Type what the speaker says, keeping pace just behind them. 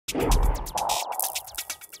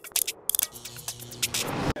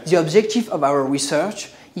The objective of our research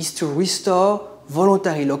is to restore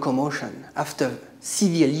voluntary locomotion after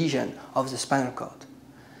severe lesion of the spinal cord.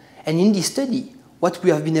 And in this study, what we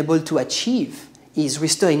have been able to achieve is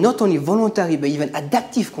restoring not only voluntary but even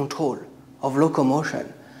adaptive control of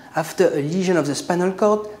locomotion after a lesion of the spinal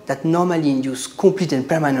cord that normally induces complete and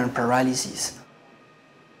permanent paralysis.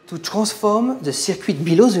 To transform the circuit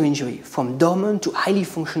below the injury from dormant to highly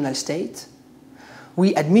functional state,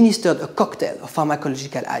 we administered a cocktail of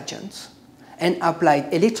pharmacological agents and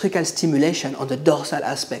applied electrical stimulation on the dorsal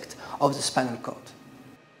aspect of the spinal cord.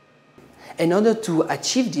 In order to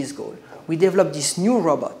achieve this goal, we developed this new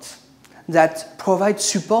robot that provides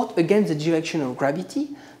support against the direction of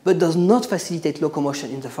gravity but does not facilitate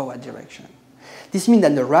locomotion in the forward direction. This means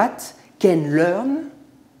that the rat can learn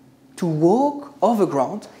to walk over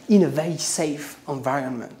ground in a very safe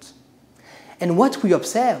environment. And what we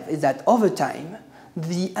observe is that over time,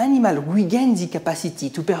 the animal regains the capacity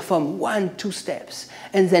to perform 1-2 steps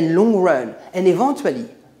and then long run, and eventually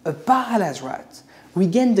a paralyzed rat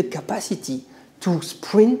regains the capacity to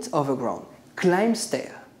sprint over ground, climb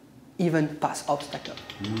stairs, even pass obstacles.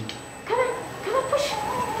 Come on, push.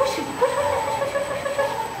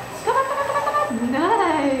 Come on.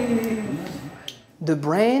 Nice. The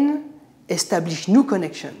brain established new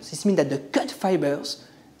connections. This means that the cut fibers,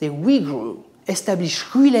 they regrew, establish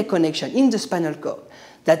relay connection in the spinal cord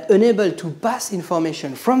that enable to pass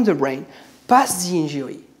information from the brain past the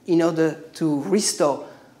injury in order to restore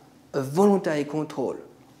a voluntary control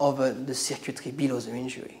over the circuitry below the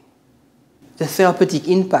injury. The therapeutic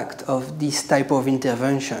impact of this type of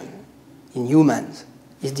intervention in humans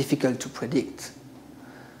is difficult to predict.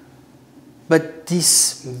 But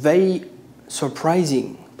this very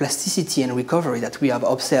surprising plasticity and recovery that we have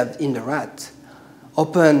observed in the rat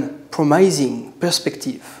open promising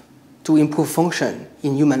perspective to improve function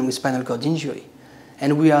in humans with spinal cord injury.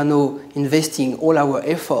 And we are now investing all our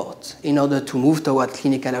efforts in order to move toward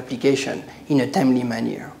clinical application in a timely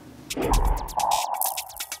manner.